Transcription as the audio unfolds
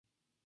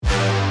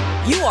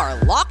You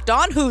are Locked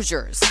On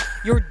Hoosiers,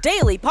 your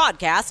daily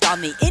podcast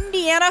on the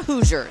Indiana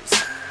Hoosiers.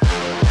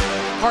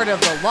 Part of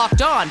the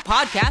Locked On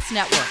Podcast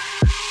Network,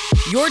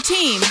 your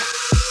team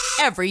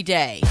every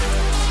day.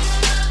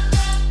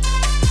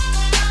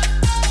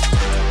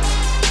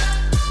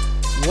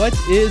 What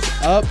is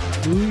up,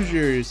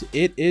 Hoosiers?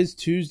 It is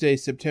Tuesday,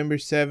 September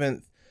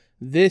 7th.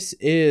 This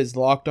is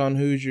Locked On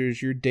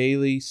Hoosiers, your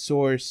daily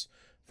source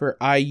for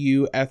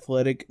IU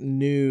athletic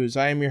news.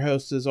 I am your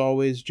host, as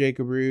always,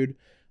 Jacob Rude.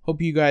 Hope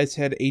you guys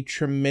had a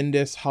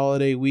tremendous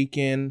holiday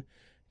weekend.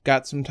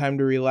 Got some time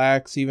to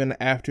relax even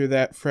after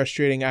that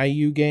frustrating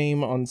IU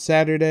game on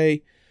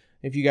Saturday.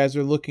 If you guys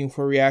are looking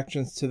for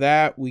reactions to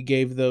that, we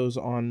gave those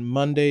on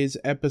Monday's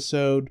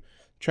episode.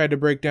 Tried to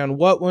break down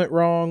what went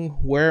wrong,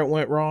 where it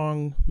went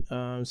wrong.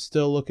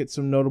 Still look at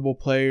some notable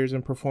players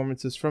and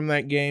performances from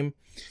that game.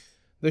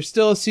 There's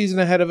still a season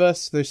ahead of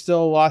us. There's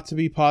still a lot to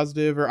be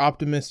positive or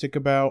optimistic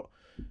about.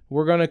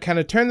 We're going to kind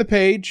of turn the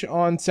page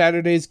on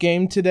Saturday's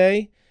game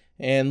today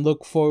and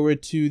look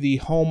forward to the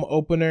home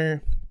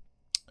opener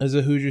as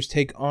the Hoosiers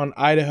take on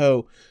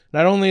Idaho.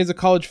 Not only is the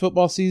college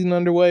football season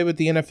underway, but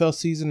the NFL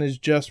season is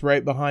just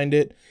right behind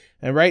it.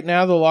 And right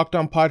now, the Locked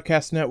On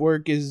Podcast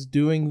Network is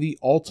doing the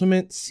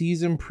ultimate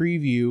season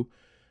preview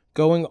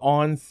going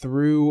on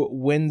through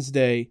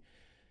Wednesday.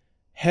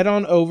 Head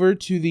on over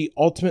to the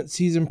Ultimate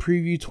Season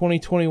Preview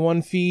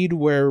 2021 feed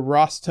where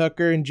Ross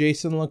Tucker and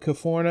Jason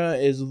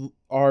LaCaforna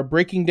are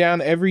breaking down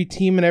every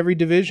team in every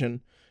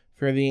division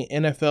for the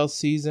NFL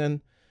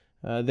season.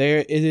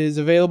 It is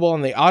available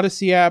on the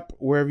Odyssey app,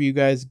 wherever you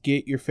guys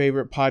get your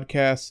favorite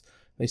podcasts.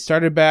 They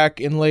started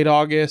back in late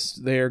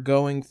August. They are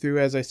going through,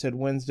 as I said,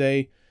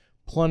 Wednesday.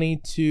 Plenty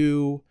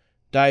to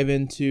dive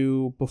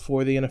into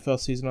before the NFL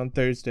season on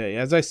Thursday.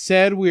 As I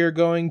said, we are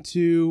going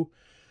to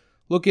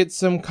look at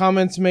some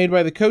comments made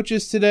by the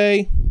coaches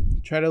today.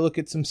 Try to look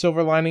at some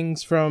silver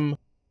linings from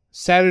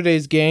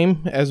Saturday's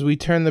game as we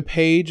turn the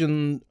page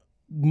and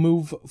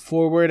move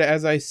forward,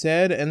 as I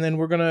said, and then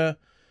we're going to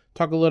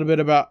talk a little bit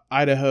about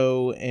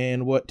Idaho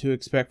and what to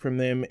expect from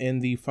them in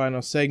the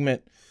final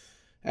segment.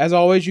 As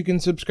always, you can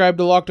subscribe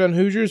to Locked On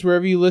Hoosiers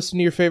wherever you listen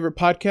to your favorite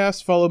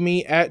podcasts. Follow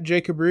me at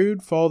Jacob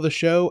Rude. Follow the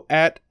show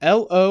at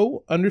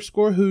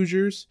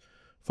LO_Hoosiers.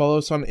 Follow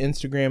us on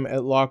Instagram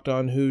at Locked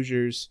On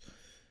Hoosiers.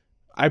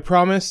 I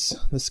promise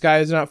the sky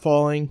is not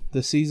falling.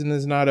 The season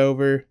is not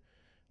over.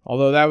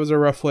 Although that was a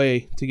rough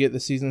way to get the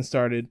season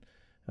started.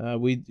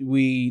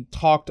 We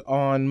talked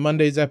on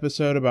Monday's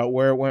episode about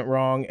where it went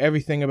wrong,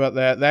 everything about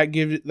that.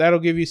 That'll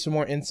give you some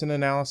more instant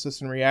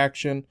analysis and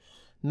reaction.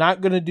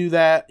 Not going to do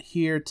that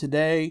here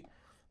today.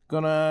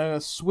 Going to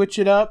switch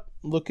it up,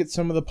 look at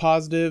some of the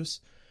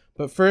positives.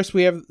 But first,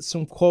 we have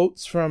some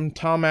quotes from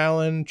Tom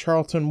Allen,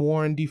 Charlton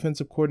Warren,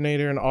 defensive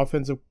coordinator, and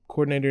offensive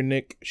coordinator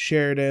Nick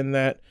Sheridan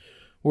that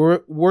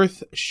were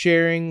worth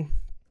sharing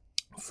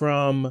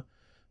from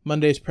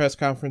Monday's press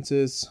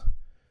conferences.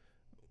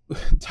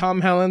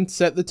 Tom Allen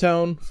set the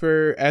tone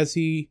for, as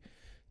he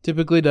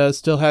typically does,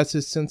 still has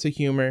his sense of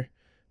humor.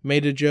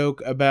 Made a joke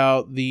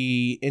about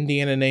the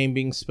Indiana name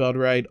being spelled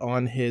right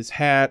on his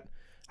hat.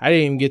 I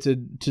didn't even get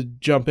to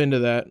jump into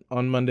that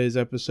on Monday's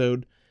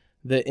episode.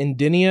 The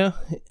Indiana,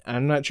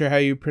 I'm not sure how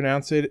you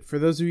pronounce it. For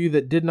those of you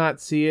that did not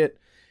see it,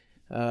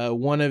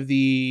 one of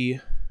the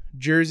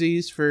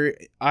jerseys for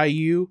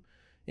IU,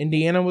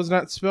 Indiana was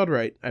not spelled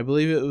right. I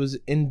believe it was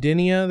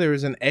Indiana. There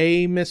was an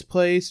A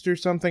misplaced or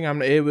something.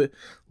 It was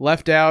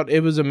left out.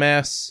 It was a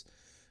mess.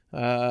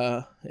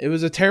 It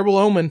was a terrible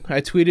omen.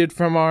 I tweeted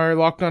from our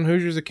Locked On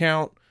Hoosiers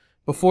account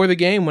before the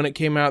game when it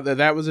came out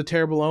that was a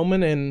terrible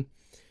omen, and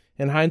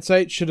in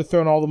hindsight, should have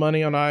thrown all the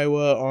money on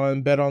Iowa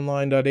on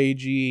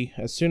betonline.ag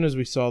as soon as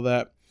we saw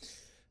that.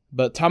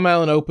 But Tom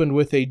Allen opened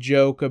with a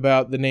joke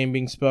about the name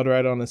being spelled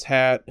right on his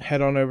hat.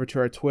 Head on over to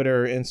our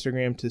Twitter or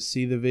Instagram to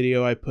see the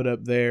video I put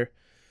up there.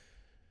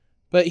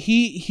 But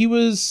he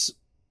was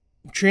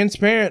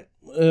transparent.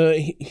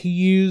 He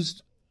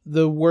used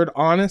the word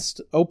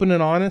honest, open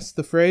and honest,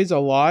 the phrase, a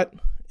lot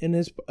in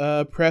his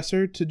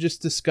presser to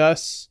just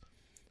discuss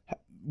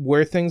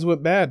where things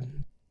went bad.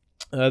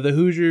 The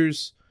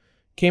Hoosiers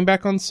came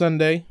back on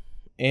Sunday,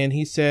 and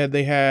he said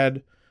they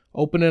had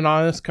open and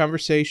honest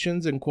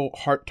conversations and, quote,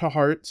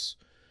 heart-to-hearts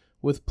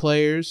with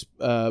players,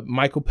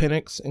 Michael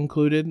Penix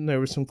included, and there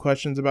were some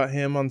questions about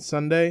him on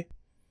Sunday,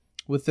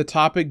 with the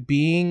topic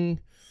being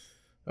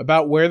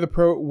about where the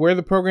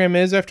program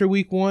is after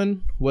week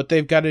one, what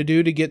they've got to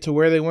do to get to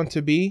where they want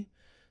to be.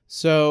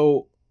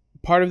 So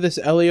part of this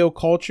LEO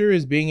culture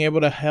is being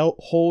able to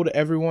hold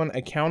everyone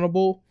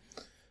accountable.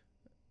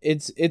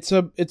 It's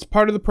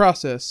part of the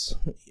process.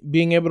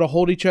 Being able to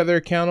hold each other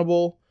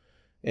accountable,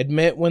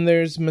 admit when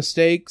there's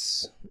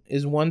mistakes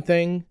is one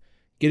thing.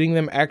 Getting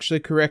them actually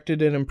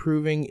corrected and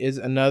improving is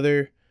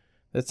another.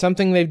 That's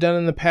something they've done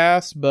in the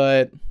past,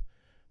 but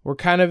we're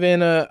kind of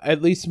in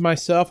at least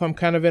myself, I'm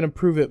kind of in a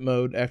prove it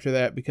mode after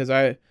that, because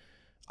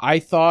I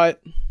thought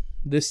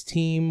this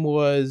team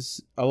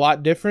was a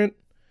lot different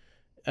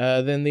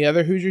than the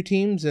other Hoosier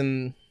teams,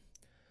 and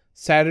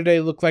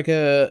Saturday looked like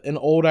an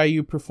old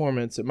IU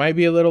performance. It might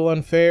be a little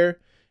unfair.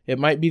 It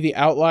might be the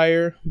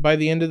outlier by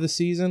the end of the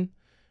season,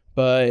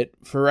 but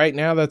for right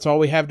now, that's all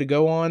we have to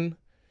go on.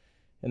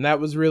 And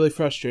that was really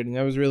frustrating.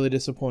 That was really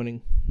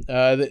disappointing.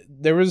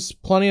 There was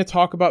plenty of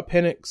talk about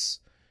Penix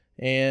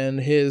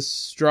and his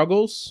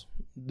struggles.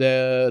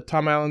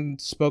 Tom Allen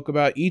spoke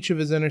about each of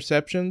his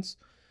interceptions.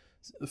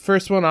 The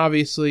first one,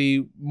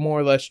 obviously, more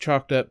or less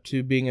chalked up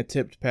to being a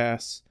tipped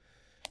pass.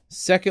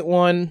 Second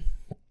one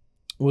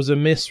was a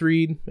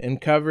misread in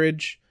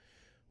coverage.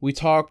 We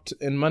talked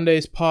in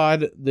Monday's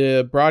pod.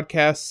 The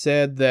broadcast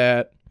said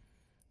that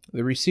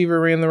the receiver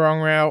ran the wrong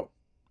route.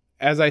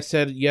 As I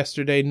said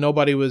yesterday,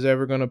 nobody was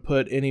ever going to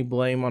put any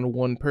blame on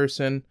one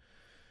person.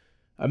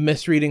 A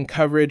misread in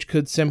coverage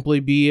could simply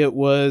be it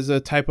was a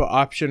type of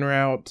option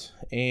route,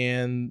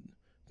 and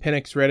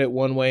Penix read it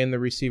one way and the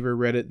receiver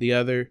read it the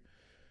other.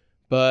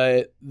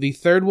 But the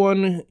third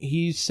one,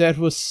 he said,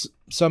 was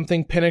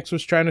something Penix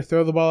was trying to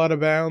throw the ball out of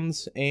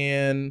bounds,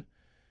 and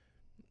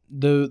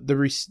the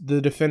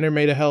defender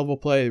made a hell of a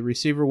play. The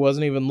receiver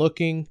wasn't even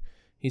looking.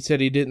 He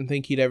said he didn't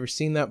think he'd ever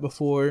seen that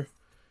before.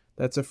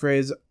 That's a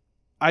phrase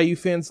IU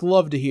fans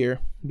love to hear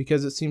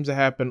because it seems to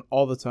happen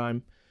all the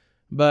time.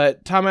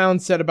 But Tom Allen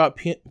said about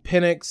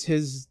Penix,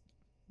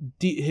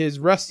 his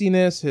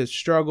rustiness, his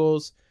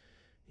struggles,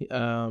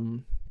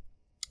 and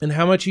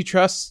how much he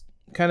trusts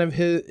kind of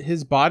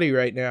his body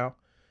right now.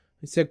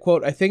 He said,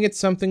 quote, "I think it's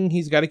something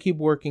he's got to keep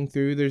working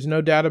through. There's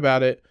no doubt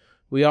about it.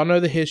 We all know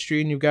the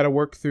history, and you've got to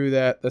work through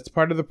that. That's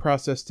part of the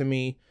process to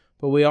me.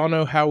 But we all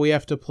know how we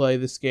have to play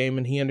this game,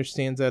 and he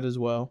understands that as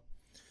well."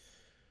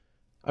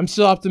 I'm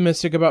still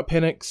optimistic about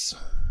Penix.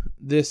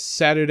 This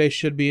Saturday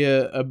should be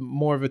a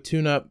more of a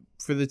tune-up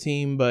for the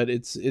team, but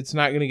it's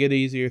not going to get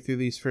easier through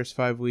these first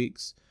 5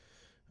 weeks.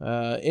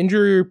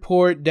 Injury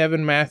report,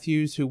 Devin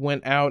Matthews, who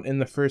went out in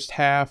the first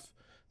half,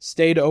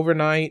 stayed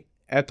overnight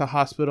at the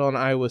hospital in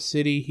Iowa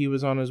City. He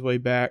was on his way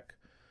back,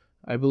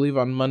 I believe,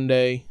 on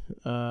Monday,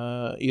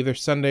 either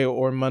Sunday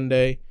or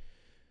Monday.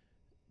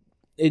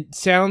 It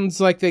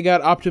sounds like they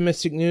got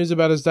optimistic news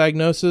about his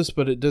diagnosis,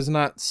 but it does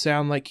not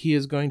sound like he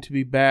is going to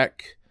be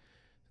back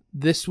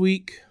this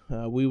week.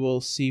 We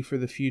will see for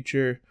the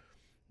future.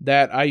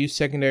 That IU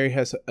secondary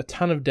has a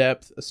ton of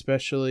depth,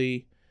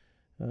 especially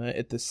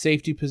at the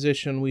safety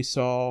position we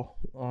saw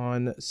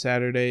on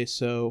Saturday.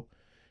 So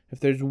if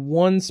there's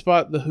one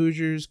spot the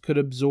Hoosiers could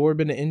absorb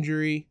an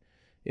injury,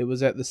 it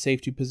was at the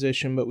safety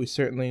position, but we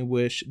certainly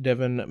wish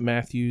Devin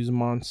Matthews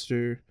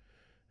monster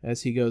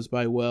as he goes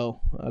by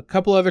well. A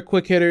couple other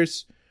quick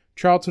hitters.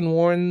 Charlton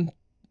Warren,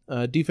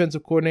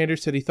 defensive coordinator,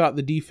 said he thought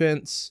the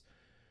defense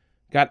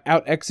got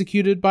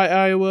out-executed by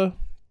Iowa.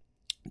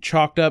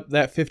 Chalked up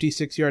that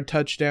 56-yard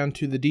touchdown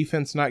to the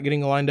defense not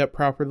getting lined up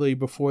properly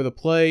before the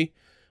play,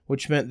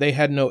 which meant they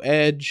had no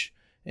edge,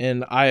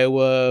 and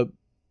Iowa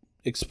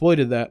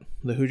exploited that.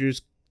 The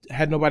Hoosiers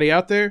had nobody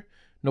out there.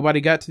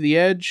 Nobody got to the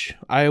edge.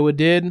 Iowa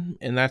did,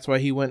 and that's why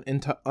he went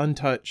into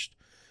untouched.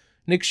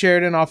 Nick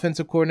Sheridan,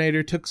 offensive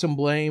coordinator, took some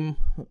blame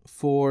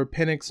for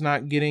Penix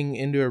not getting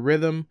into a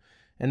rhythm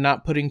and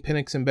not putting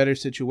Penix in better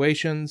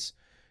situations.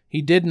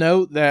 He did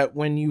note that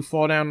when you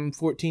fall down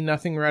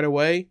 14-0 right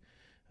away,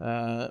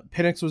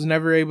 Penix was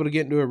never able to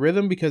get into a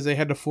rhythm because they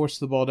had to force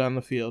the ball down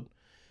the field.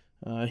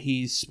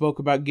 He spoke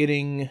about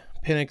getting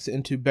Penix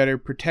into better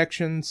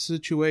protection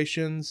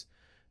situations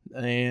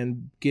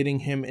and getting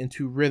him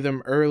into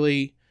rhythm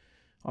early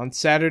on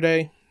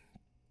Saturday.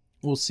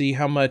 We'll see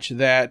how much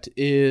that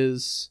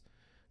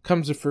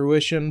comes to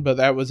fruition, but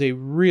that was a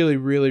really,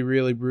 really,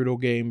 really brutal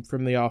game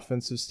from the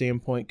offensive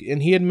standpoint,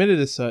 and he admitted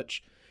as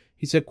such.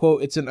 He said,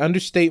 quote, "It's an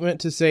understatement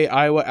to say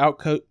Iowa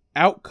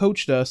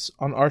outcoached us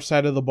on our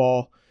side of the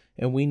ball,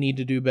 and we need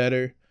to do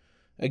better."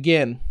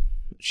 Again,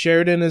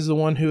 Sheridan is the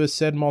one who has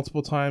said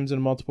multiple times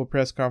in multiple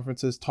press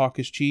conferences, talk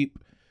is cheap.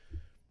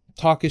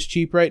 Talk is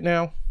cheap right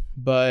now,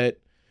 but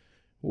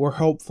we're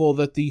hopeful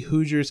that the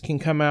Hoosiers can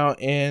come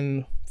out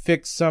and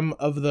fix some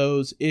of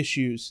those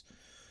issues.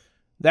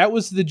 That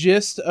was the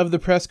gist of the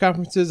press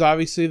conferences.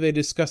 Obviously, they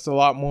discussed a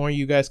lot more.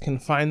 You guys can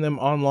find them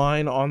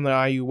online on the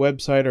IU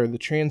website or the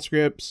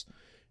transcripts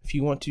if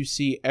you want to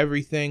see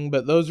everything.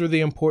 But those were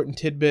the important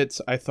tidbits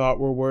I thought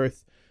were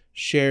worth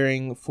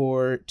sharing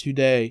for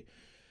today.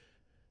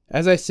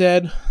 As I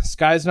said,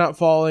 sky's not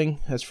falling.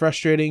 As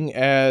frustrating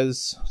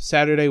as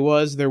Saturday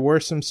was, there were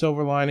some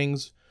silver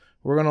linings.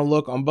 We're going to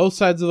look on both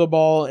sides of the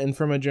ball and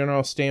from a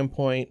general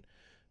standpoint,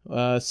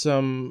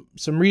 some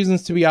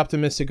reasons to be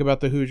optimistic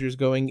about the Hoosiers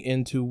going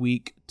into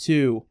week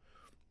 2.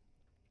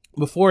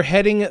 Before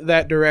heading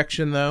that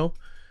direction, though,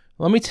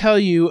 let me tell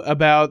you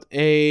about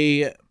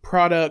a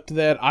product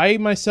that I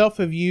myself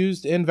have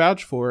used and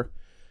vouched for.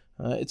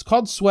 It's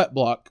called Sweat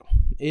Block.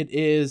 It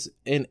is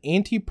an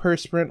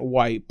antiperspirant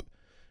wipe.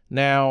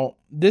 Now,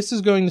 this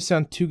is going to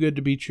sound too good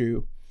to be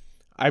true.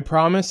 I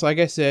promise, like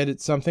I said,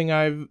 it's something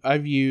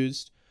I've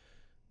used.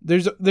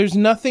 There's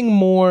nothing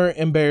more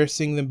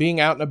embarrassing than being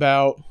out and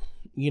about.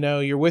 You know,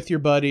 you're with your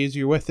buddies,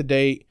 you're with a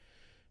date,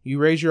 you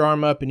raise your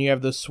arm up and you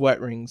have those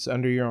sweat rings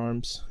under your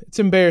arms. It's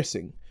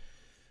embarrassing.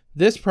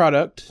 This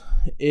product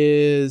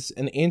is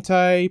an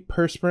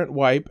antiperspirant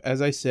wipe,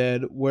 as I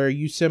said, where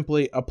you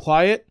simply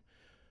apply it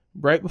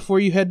right before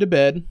you head to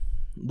bed,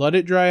 let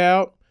it dry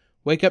out,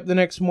 wake up the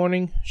next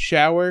morning,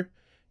 shower,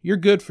 you're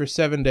good for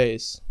 7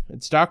 days.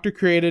 It's doctor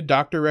created,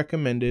 doctor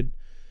recommended.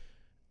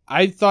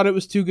 I thought it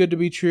was too good to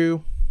be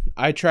true.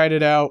 I tried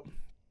it out,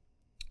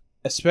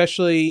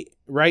 especially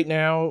right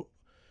now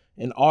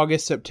in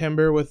August,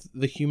 September, with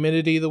the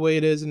humidity the way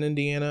it is in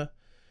Indiana.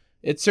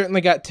 It certainly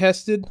got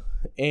tested,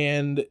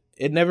 and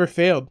it never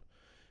failed.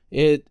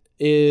 It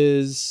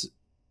has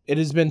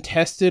been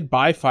tested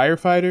by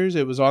firefighters.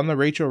 It was on the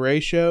Rachel Ray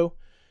show.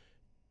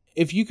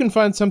 If you can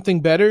find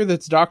something better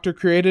that's doctor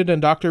created and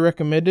doctor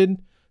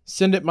recommended,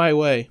 send it my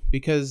way,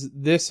 because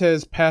this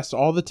has passed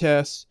all the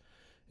tests.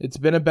 It's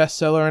been a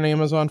bestseller on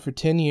Amazon for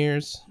 10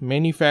 years,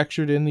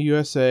 manufactured in the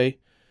USA.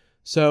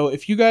 So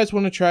if you guys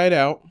want to try it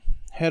out,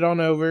 head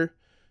on over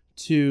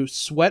to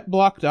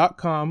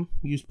sweatblock.com.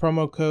 Use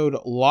promo code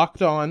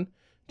LOCKEDON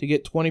to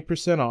get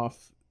 20%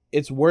 off.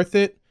 It's worth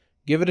it.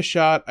 Give it a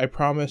shot. I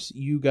promise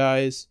you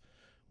guys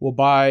will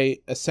buy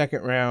a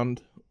second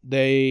round.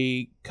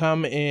 They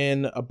come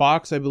in a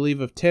box, I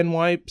believe, of 10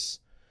 wipes.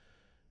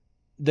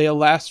 They'll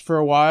last for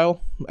a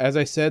while. As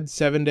I said,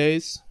 7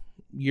 days.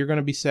 You're going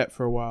to be set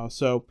for a while.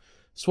 So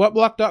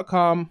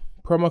sweatblock.com,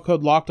 promo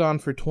code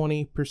LOCKEDON for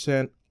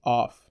 20%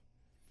 off.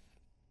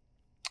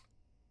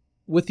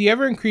 With the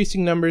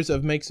ever-increasing numbers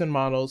of makes and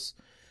models,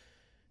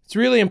 it's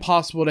really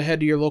impossible to head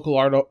to your local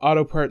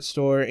auto parts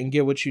store and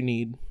get what you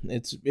need.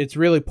 It's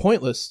really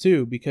pointless,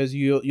 too, because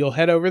you'll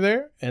head over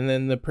there, and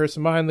then the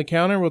person behind the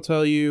counter will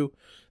tell you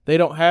they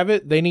don't have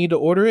it, they need to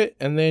order it,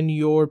 and then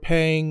you're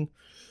paying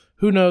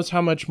who knows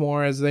how much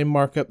more as they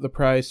mark up the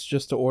price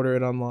just to order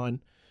it online.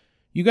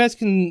 You guys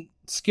can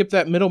skip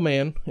that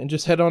middleman and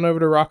just head on over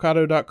to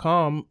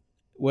rockauto.com,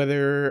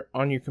 whether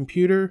on your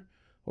computer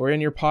or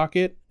in your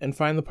pocket, and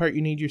find the part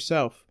you need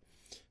yourself.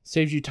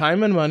 Saves you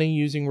time and money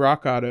using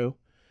Rock Auto.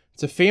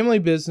 It's a family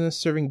business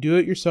serving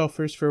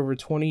do-it-yourselfers for over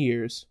 20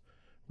 years.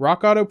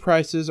 Rock Auto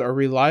prices are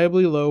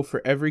reliably low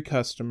for every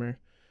customer.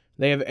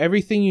 They have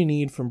everything you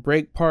need, from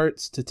brake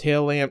parts to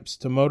tail lamps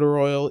to motor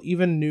oil,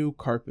 even new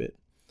carpet.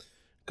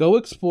 Go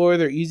explore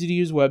their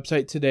easy-to-use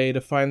website today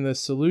to find the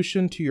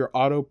solution to your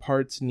auto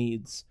parts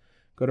needs.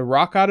 Go to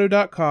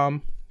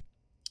rockauto.com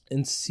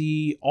and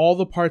see all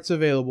the parts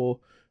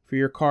available for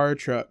your car or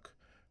truck.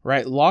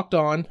 Write Locked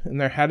On in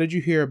their How Did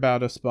You Hear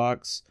About Us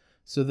box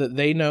so that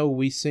they know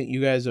we sent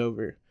you guys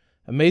over.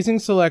 Amazing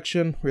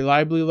selection,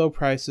 reliably low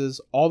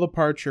prices, all the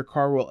parts your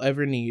car will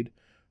ever need.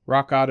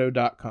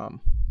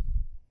 rockauto.com.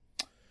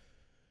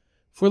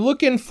 If we're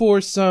looking for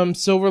some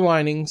silver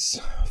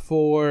linings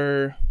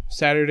for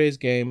Saturday's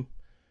game,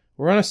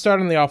 we're going to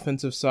start on the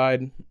offensive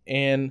side,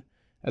 and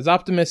as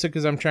optimistic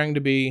as I'm trying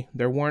to be,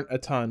 there weren't a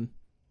ton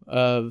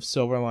of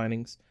silver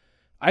linings.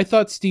 I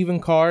thought Stephen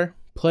Carr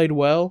played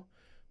well.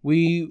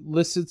 We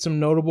listed some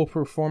notable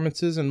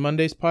performances in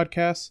Monday's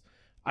podcast.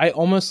 I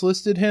almost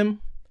listed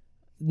him.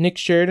 Nick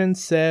Sheridan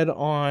said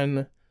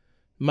on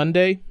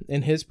Monday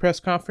in his press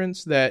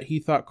conference that he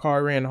thought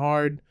Carr ran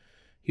hard.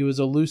 He was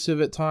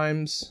elusive at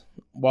times,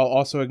 while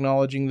also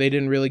acknowledging they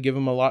didn't really give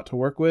him a lot to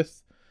work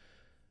with.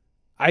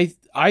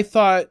 I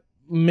thought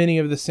many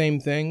of the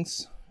same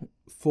things.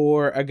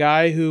 For a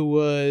guy who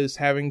was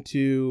having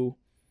to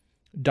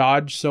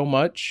dodge so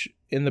much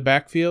in the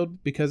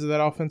backfield because of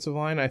that offensive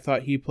line, I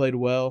thought he played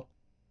well.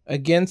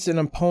 Against an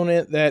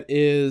opponent that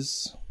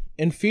is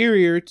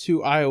inferior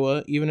to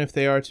Iowa, even if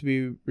they are to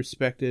be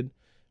respected,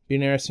 be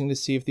interesting to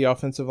see if the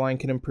offensive line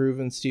can improve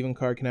and Stephen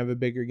Carr can have a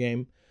bigger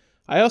game.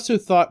 I also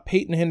thought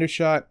Peyton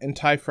Hendershot and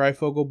Ty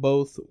Freifogel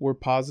both were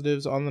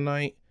positives on the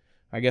night,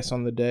 I guess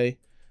on the day.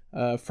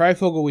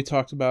 Freifogel we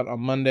talked about on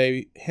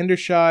Monday.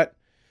 Hendershot,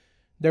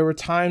 there were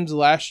times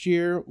last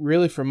year,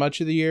 really for much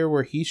of the year,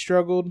 where he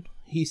struggled.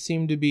 He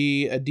seemed to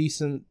be a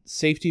decent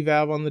safety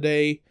valve on the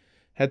day.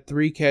 Had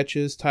 3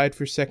 catches, tied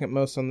for second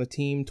most on the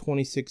team,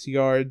 26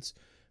 yards.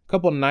 A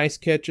couple nice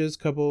catches,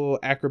 couple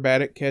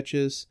acrobatic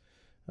catches.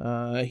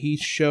 He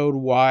showed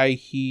why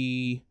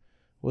he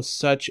was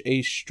such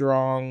a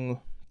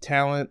strong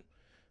talent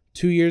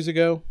 2 years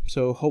ago.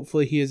 So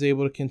hopefully he is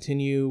able to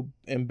continue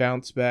and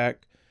bounce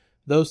back.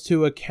 Those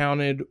two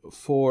accounted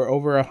for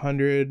over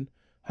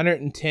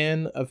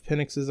 110 of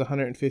Penix's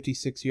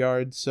 156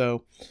 yards.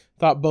 So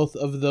thought both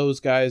of those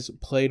guys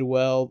played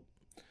well.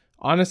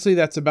 Honestly,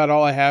 that's about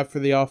all I have for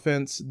the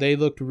offense. They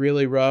looked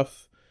really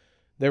rough.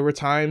 There were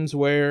times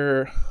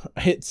where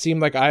it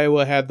seemed like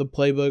Iowa had the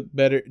playbook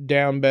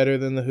better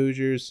than the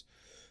Hoosiers.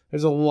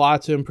 There's a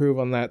lot to improve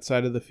on that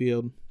side of the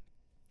field.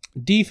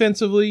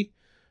 Defensively,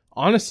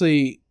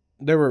 honestly,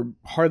 there were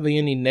hardly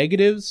any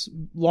negatives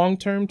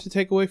long-term to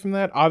take away from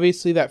that.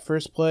 Obviously, that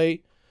first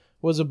play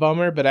was a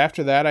bummer, but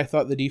after that, I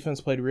thought the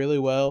defense played really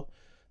well.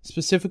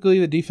 Specifically,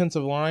 the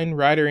defensive line,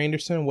 Ryder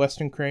Anderson and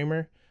Weston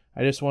Kramer.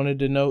 I just wanted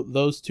to note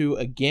those two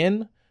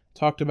again.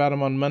 Talked about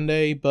them on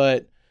Monday,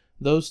 but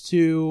those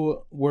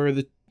two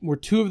were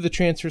two of the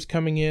transfers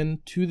coming in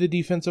to the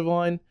defensive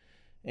line,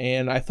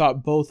 and I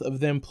thought both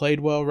of them played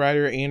well.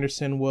 Ryder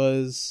Anderson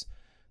was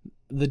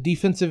the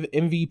defensive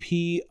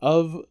MVP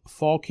of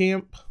fall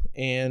camp,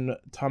 and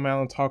Tom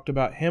Allen talked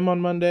about him on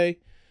Monday,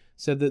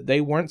 said that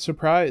they weren't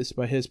surprised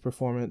by his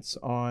performance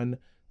on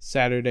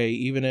Saturday,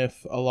 even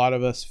if a lot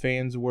of us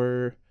fans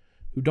were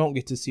who don't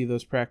get to see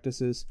those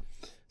practices.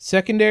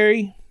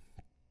 Secondary,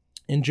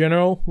 in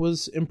general,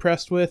 was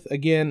impressed with.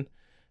 Again,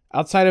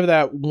 outside of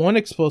that one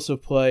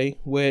explosive play,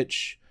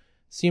 which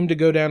seemed to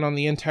go down on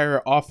the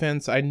entire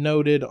offense, I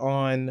noted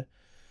on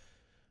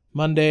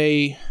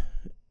Monday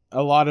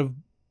a lot of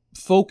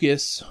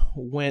focus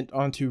went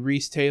onto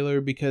Reese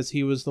Taylor because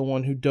he was the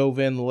one who dove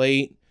in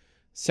late.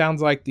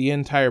 Sounds like the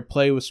entire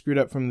play was screwed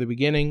up from the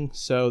beginning,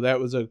 so that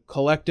was a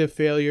collective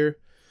failure.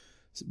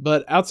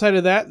 But outside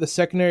of that, the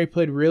secondary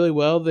played really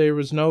well. There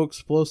was no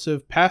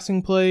explosive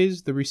passing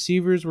plays. The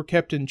receivers were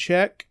kept in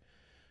check.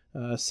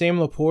 Sam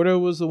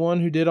Laporta was the one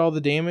who did all the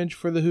damage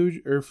for the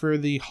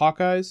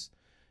Hawkeyes.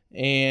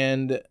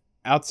 And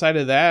outside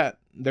of that,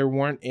 there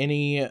weren't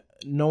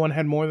no one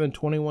had more than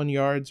 21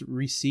 yards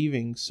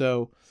receiving.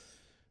 So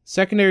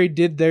secondary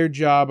did their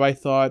job, I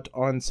thought,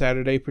 on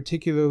Saturday,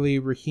 particularly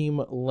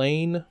Raheem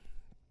Lane.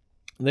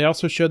 They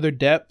also showed their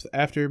depth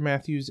after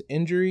Matthews'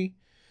 injury.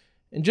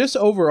 And just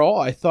overall,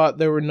 I thought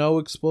there were no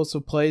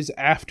explosive plays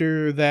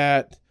after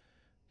that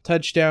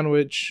touchdown,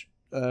 which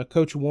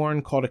Coach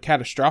Warren called a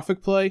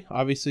catastrophic play.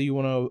 Obviously, you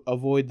want to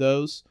avoid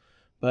those.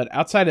 But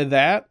outside of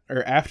that,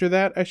 or after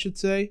that, I should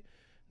say,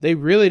 they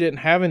really didn't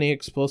have any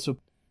explosive.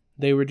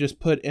 They were just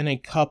put in a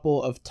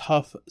couple of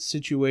tough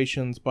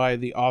situations by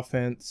the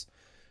offense.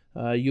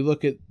 You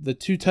look at the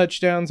 2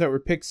 touchdowns that were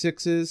pick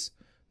sixes.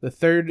 The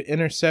third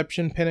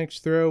interception,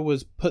 Penix throw,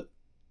 was put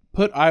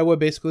Iowa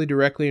basically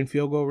directly in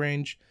field goal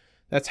range.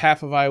 That's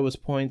half of Iowa's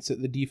points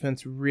that the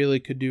defense really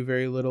could do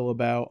very little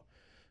about.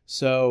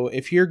 So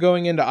if you're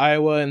going into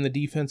Iowa and the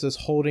defense is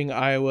holding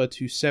Iowa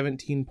to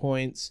 17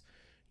 points,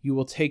 you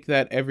will take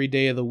that every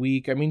day of the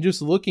week. I mean,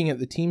 just looking at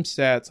the team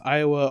stats,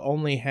 Iowa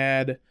only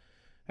had,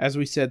 as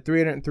we said,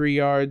 303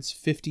 yards,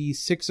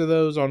 56 of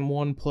those on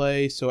one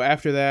play. So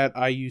after that,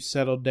 IU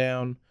settled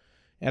down,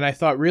 and I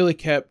thought really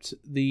kept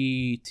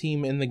the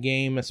team in the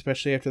game,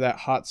 especially after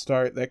that hot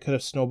start that could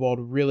have snowballed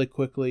really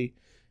quickly,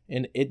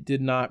 and it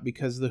did not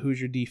because the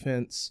Hoosier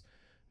defense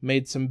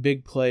made some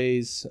big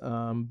plays,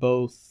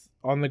 both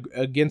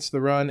against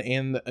the run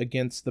and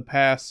against the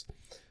pass.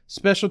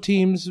 Special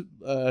teams,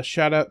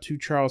 shout out to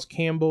Charles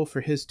Campbell for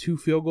his 2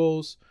 field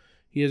goals.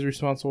 He is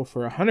responsible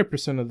for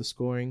 100% of the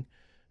scoring.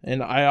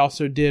 And I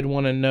also did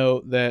want to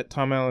note that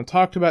Tom Allen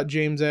talked about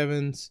James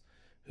Evans,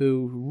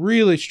 who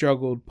really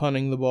struggled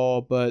punting the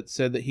ball, but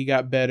said that he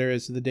got better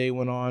as the day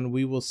went on.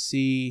 We will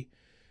see.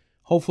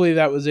 Hopefully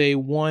that was a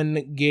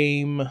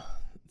one-game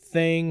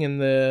thing and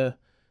the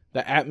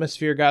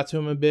atmosphere got to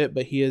him a bit,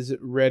 but he is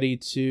ready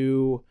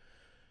to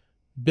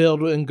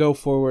build and go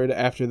forward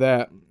after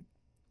that.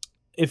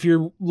 If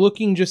you're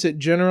looking just at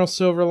general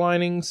silver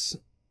linings,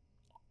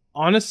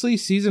 honestly,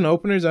 season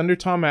openers under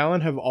Tom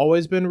Allen have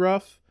always been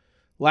rough.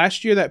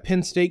 Last year, that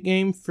Penn State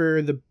game,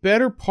 for the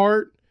better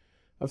part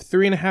of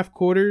 3.5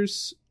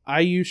 quarters,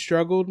 IU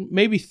struggled.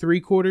 Maybe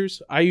 3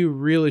 quarters, IU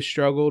really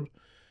struggled.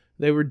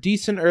 They were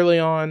decent early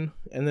on,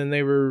 and then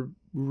they were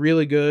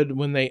really good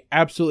when they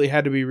absolutely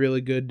had to be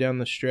really good down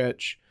the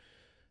stretch.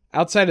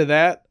 Outside of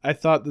that, I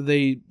thought that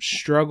they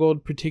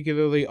struggled,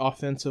 particularly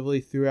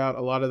offensively, throughout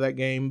a lot of that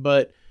game.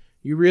 But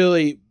you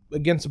really,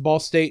 against Ball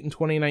State in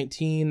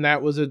 2019,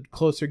 that was a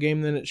closer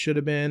game than it should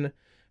have been.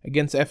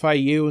 Against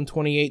FIU in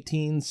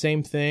 2018,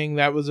 same thing.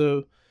 That was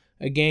a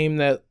game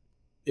that,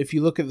 if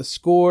you look at the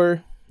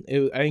score,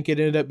 I think it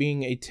ended up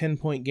being a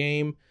 10-point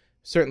game.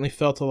 Certainly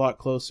felt a lot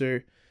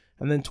closer.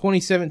 And then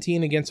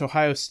 2017 against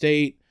Ohio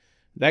State,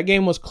 that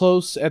game was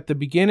close at the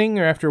beginning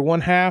or after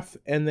one half,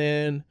 and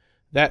then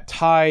that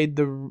tied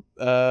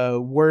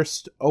the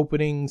worst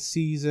opening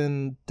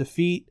season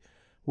defeat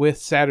with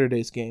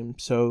Saturday's game.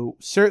 So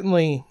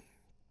certainly,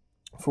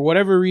 for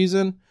whatever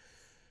reason,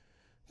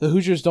 the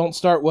Hoosiers don't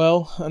start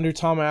well under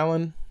Tom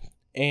Allen,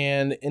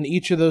 and in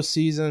each of those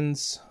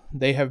seasons,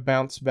 they have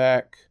bounced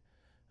back,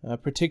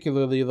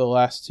 particularly the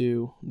last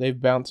 2.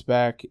 They've bounced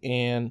back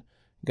and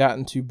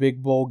gotten to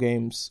big bowl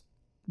games.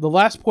 The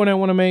last point I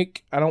want to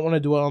make, I don't want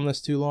to dwell on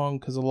this too long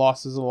because a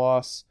loss is a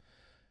loss.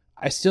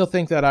 I still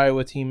think that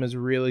Iowa team is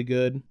really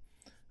good.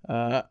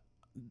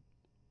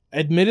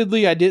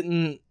 Admittedly, I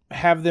didn't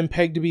have them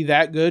pegged to be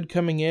that good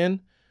coming in.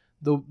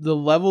 The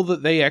level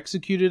that they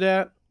executed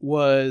at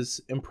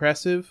was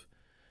impressive.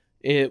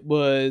 It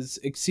was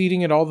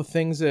exceeding at all the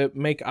things that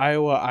make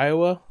Iowa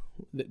Iowa.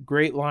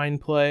 Great line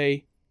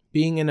play,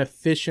 being an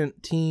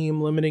efficient team,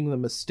 limiting the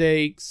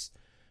mistakes.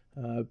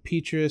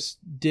 Petrus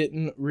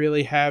didn't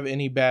really have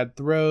any bad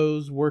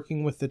throws,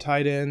 working with the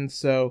tight ends,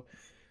 so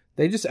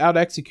they just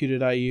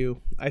out-executed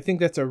IU. I think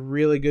that's a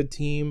really good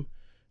team.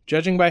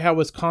 Judging by how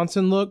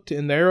Wisconsin looked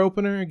in their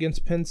opener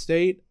against Penn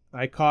State,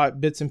 I caught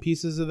bits and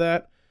pieces of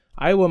that.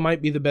 Iowa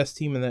might be the best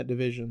team in that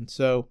division,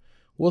 so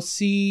we'll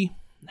see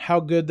how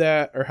good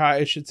that, or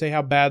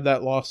how bad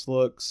that loss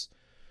looks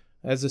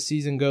as the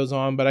season goes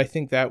on, but I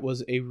think that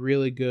was a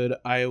really good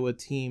Iowa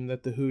team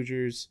that the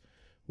Hoosiers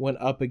went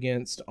up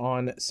against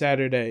on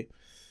Saturday.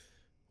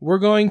 We're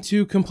going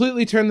to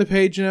completely turn the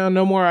page now.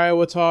 No more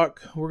Iowa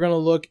talk. We're going to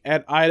look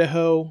at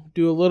Idaho,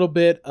 do a little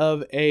bit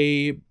of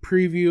a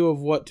preview of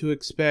what to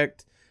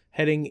expect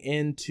heading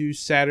into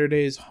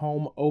Saturday's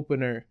home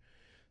opener.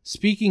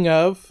 Speaking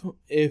of,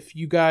 if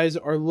you guys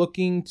are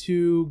looking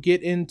to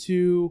get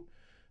into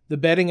the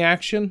betting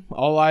action,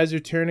 all eyes are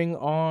turning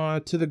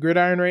on to the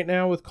gridiron right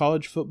now with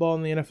college football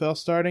and the NFL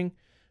starting.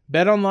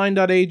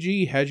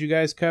 BetOnline.ag has you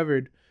guys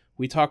covered.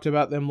 We talked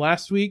about them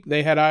last week.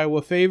 They had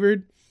Iowa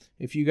favored.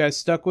 If you guys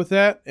stuck with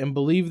that and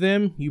believe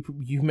them,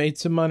 you made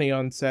some money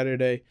on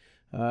Saturday.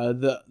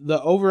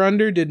 The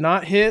over-under did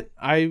not hit.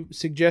 I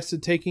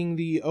suggested taking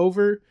the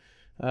over.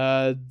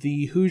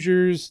 The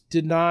Hoosiers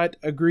did not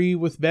agree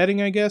with betting,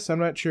 I guess. I'm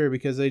not sure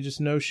because they just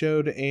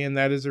no-showed, and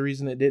that is the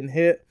reason it didn't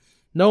hit.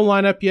 No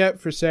lineup yet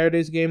for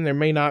Saturday's game. There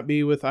may not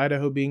be with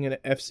Idaho being an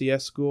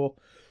FCS school.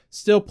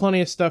 Still plenty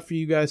of stuff for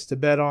you guys to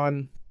bet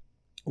on,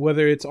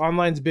 whether it's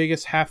online's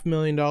biggest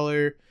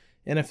 $500,000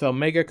 NFL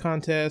mega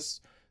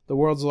contest, the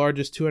world's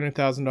largest $200,000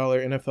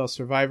 NFL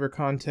Survivor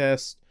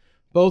contest.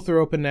 Both are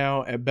open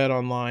now at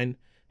BetOnline.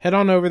 Head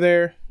on over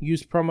there,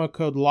 use promo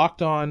code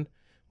LOCKEDON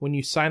when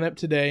you sign up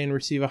today and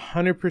receive a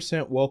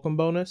 100% welcome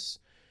bonus.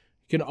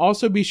 You can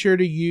also be sure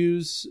to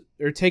use,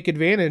 or take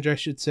advantage, I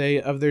should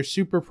say, of their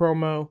super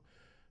promo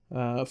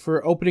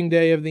for opening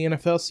day of the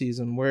NFL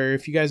season, where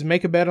if you guys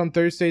make a bet on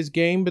Thursday's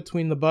game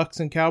between the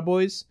Bucs and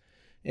Cowboys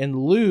and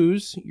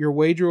lose, your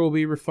wager will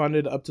be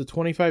refunded up to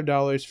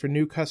 $25 for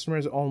new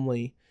customers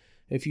only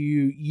if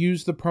you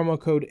use the promo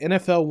code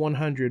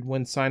NFL100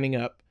 when signing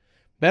up.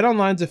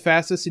 BetOnline's the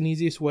fastest and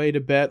easiest way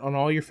to bet on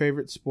all your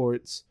favorite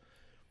sports,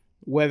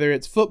 whether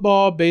it's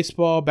football,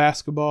 baseball,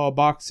 basketball,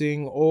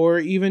 boxing, or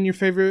even your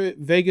favorite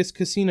Vegas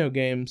casino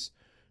games.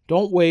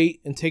 Don't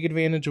wait and take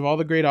advantage of all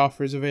the great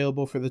offers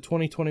available for the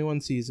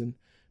 2021 season.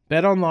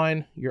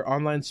 BetOnline, your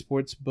online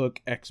sportsbook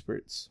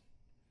experts.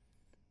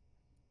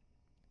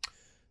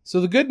 So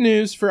the good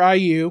news for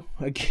IU,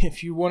 again,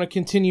 if you want to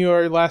continue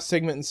our last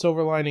segment in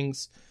Silver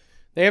Linings,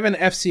 they have an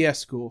FCS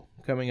school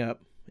coming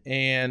up,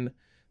 and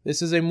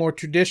this is a more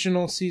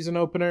traditional season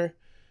opener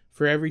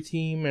for every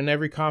team and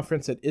every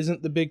conference that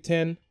isn't the Big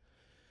Ten.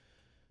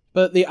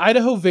 But the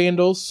Idaho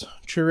Vandals,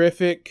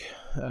 terrific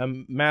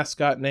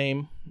mascot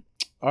name,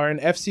 are an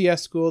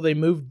FCS school. They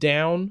moved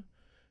down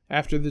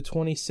after the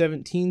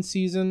 2017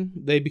 season.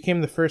 They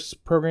became the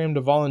first program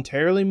to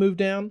voluntarily move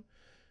down.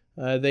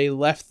 They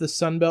left the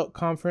Sun Belt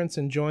Conference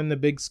and joined the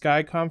Big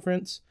Sky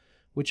Conference,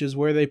 which is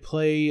where they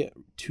play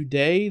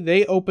today.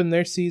 They opened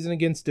their season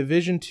against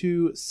Division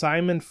II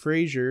Simon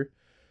Fraser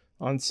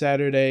on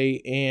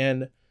Saturday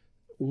and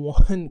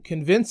won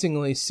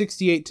convincingly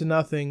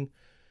 68-0,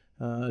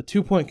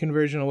 2-point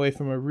conversion away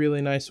from a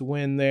really nice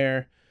win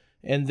there.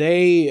 And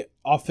they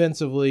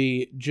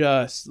offensively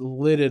just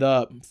lit it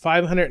up.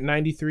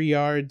 593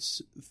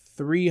 yards,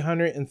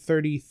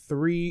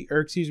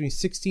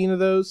 16 of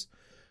those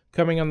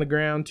coming on the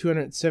ground,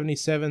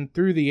 277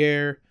 through the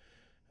air.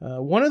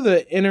 One of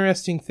the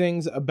interesting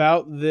things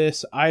about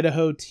this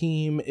Idaho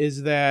team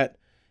is that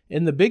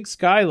in the Big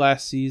Sky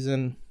last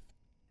season,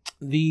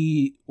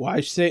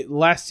 I should say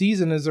last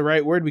season is the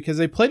right word because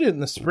they played it in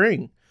the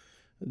spring.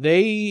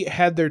 They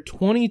had their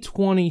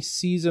 2020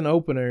 season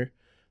opener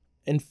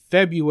in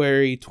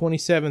February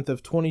 27th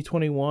of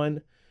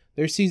 2021.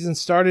 Their season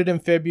started in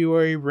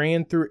February,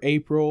 ran through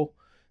April.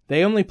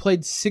 They only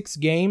played 6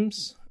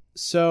 games,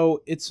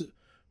 so it's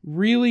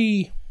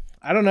really,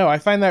 I don't know, I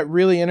find that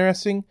really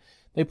interesting.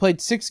 They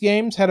played 6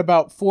 games, had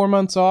about 4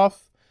 months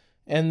off,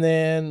 and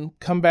then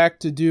come back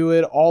to do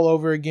it all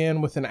over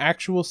again with an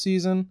actual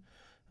season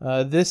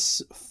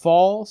this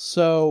fall.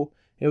 So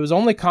it was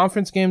only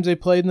conference games they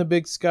played in the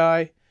Big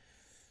Sky.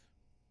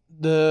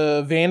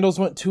 The Vandals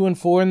went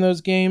 2-4 in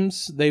those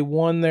games. They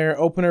won their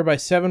opener by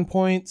 7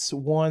 points,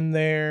 won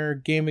their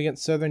game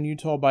against Southern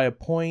Utah by a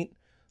point,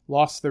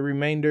 lost the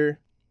remainder.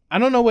 I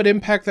don't know what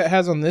impact that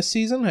has on this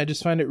season. I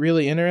just find it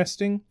really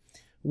interesting.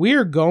 We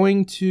are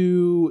going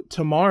to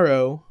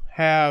tomorrow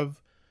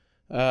have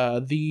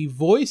the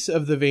voice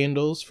of the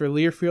Vandals for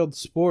Learfield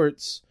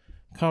Sports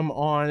come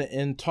on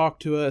and talk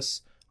to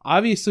us.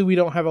 Obviously, we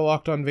don't have a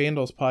Locked On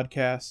Vandals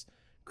podcast.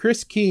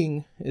 Chris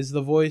King is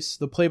the voice,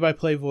 the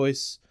play-by-play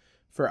voice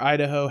for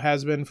Idaho,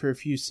 has been for a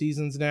few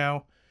seasons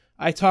now.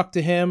 I talked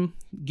to him,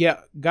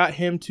 got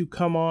him to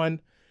come on,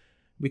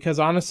 because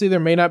honestly, there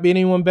may not be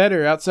anyone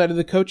better outside of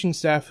the coaching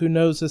staff who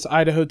knows this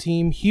Idaho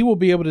team. He will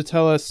be able to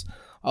tell us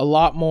a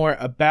lot more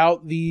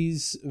about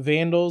these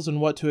Vandals and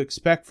what to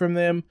expect from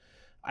them.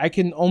 I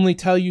can only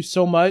tell you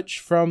so much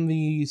from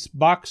these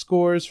box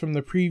scores, from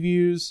the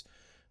previews,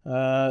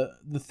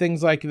 the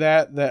things like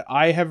that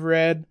I have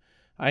read.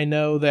 I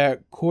know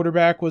that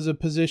quarterback was a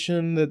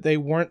position that they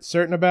weren't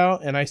certain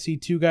about, and I see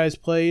 2 guys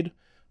played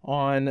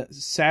on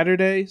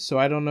Saturday, so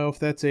I don't know if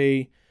that's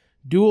a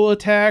dual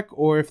attack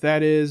or if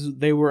that is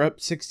they were up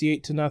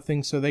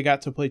 68-0, so they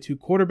got to play 2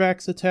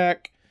 quarterbacks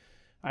attack.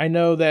 I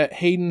know that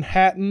Hayden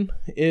Hatton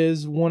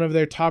is one of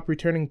their top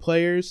returning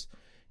players.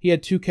 He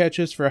had 2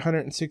 catches for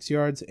 106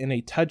 yards and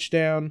a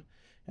touchdown.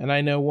 And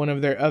I know one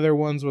of their other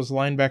ones was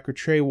linebacker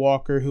Trey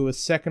Walker, who was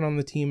second on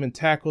the team in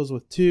tackles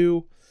with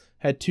 2,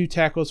 had 2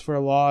 tackles for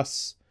a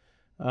loss.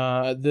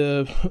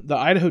 The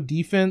Idaho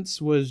defense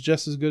was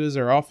just as good as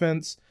their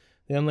offense.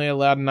 They only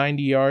allowed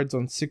 90 yards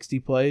on 60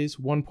 plays,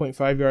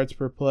 1.5 yards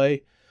per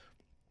play.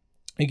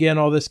 Again,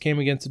 all this came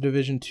against a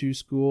Division II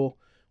school.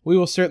 We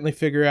will certainly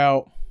figure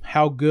out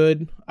how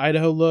good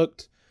Idaho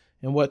looked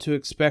and what to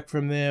expect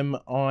from them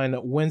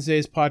on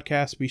Wednesday's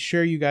podcast. Be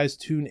sure you guys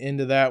tune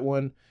into that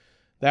one.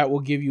 That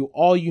will give you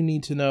all you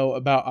need to know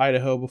about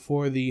Idaho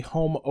before the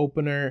home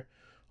opener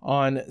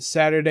on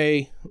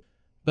Saturday.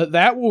 But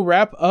that will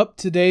wrap up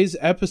today's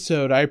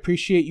episode. I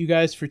appreciate you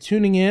guys for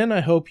tuning in.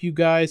 I hope you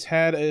guys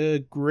had a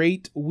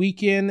great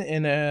weekend,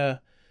 and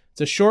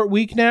it's a short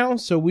week now,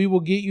 so we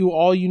will get you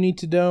all you need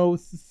to know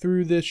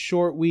through this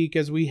short week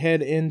as we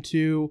head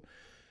into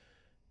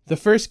the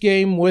first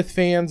game with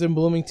fans in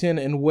Bloomington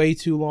in way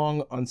too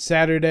long on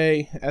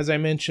Saturday. As I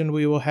mentioned,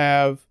 we will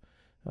have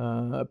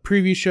a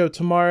preview show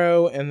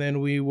tomorrow, and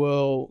then we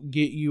will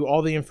get you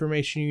all the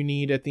information you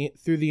need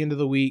through the end of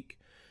the week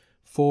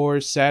for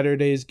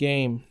Saturday's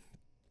game.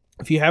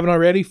 If you haven't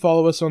already,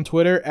 follow us on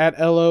Twitter at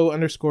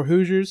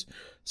 @LO_Hoosiers.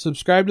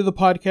 Subscribe to the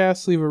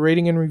podcast, leave a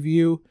rating and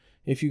review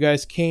if you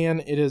guys can.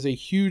 It is a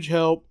huge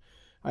help.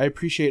 I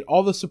appreciate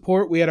all the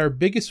support. We had our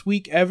biggest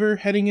week ever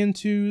heading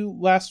into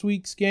last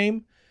week's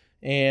game,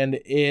 and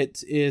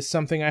it is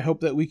something I hope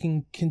that we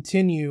can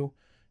continue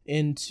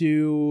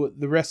into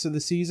the rest of the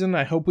season.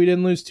 I hope we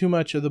didn't lose too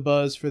much of the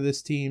buzz for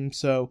this team,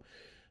 so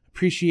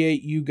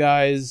appreciate you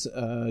guys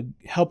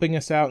helping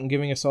us out and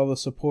giving us all the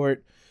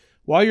support.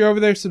 While you're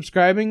over there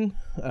subscribing,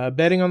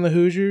 betting on the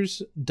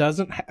Hoosiers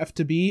doesn't have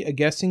to be a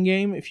guessing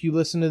game. If you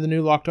listen to the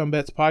new Locked On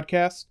Bets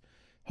podcast,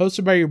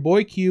 hosted by your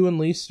boy Q and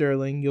Lee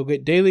Sterling, you'll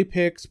get daily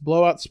picks,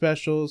 blowout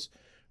specials,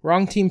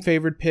 wrong team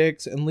favored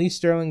picks, and Lee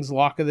Sterling's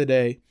lock of the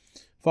day.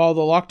 Follow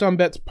the Locked On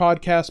Bets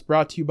podcast,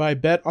 brought to you by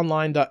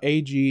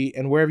betonline.ag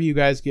and wherever you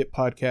guys get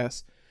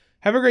podcasts.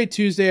 Have a great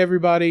Tuesday,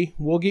 everybody.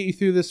 We'll get you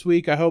through this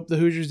week. I hope the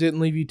Hoosiers didn't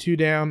leave you too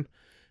down,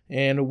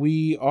 and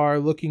we are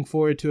looking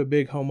forward to a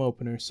big home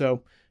opener.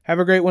 So have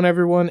a great one,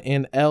 everyone,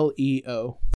 and LEO.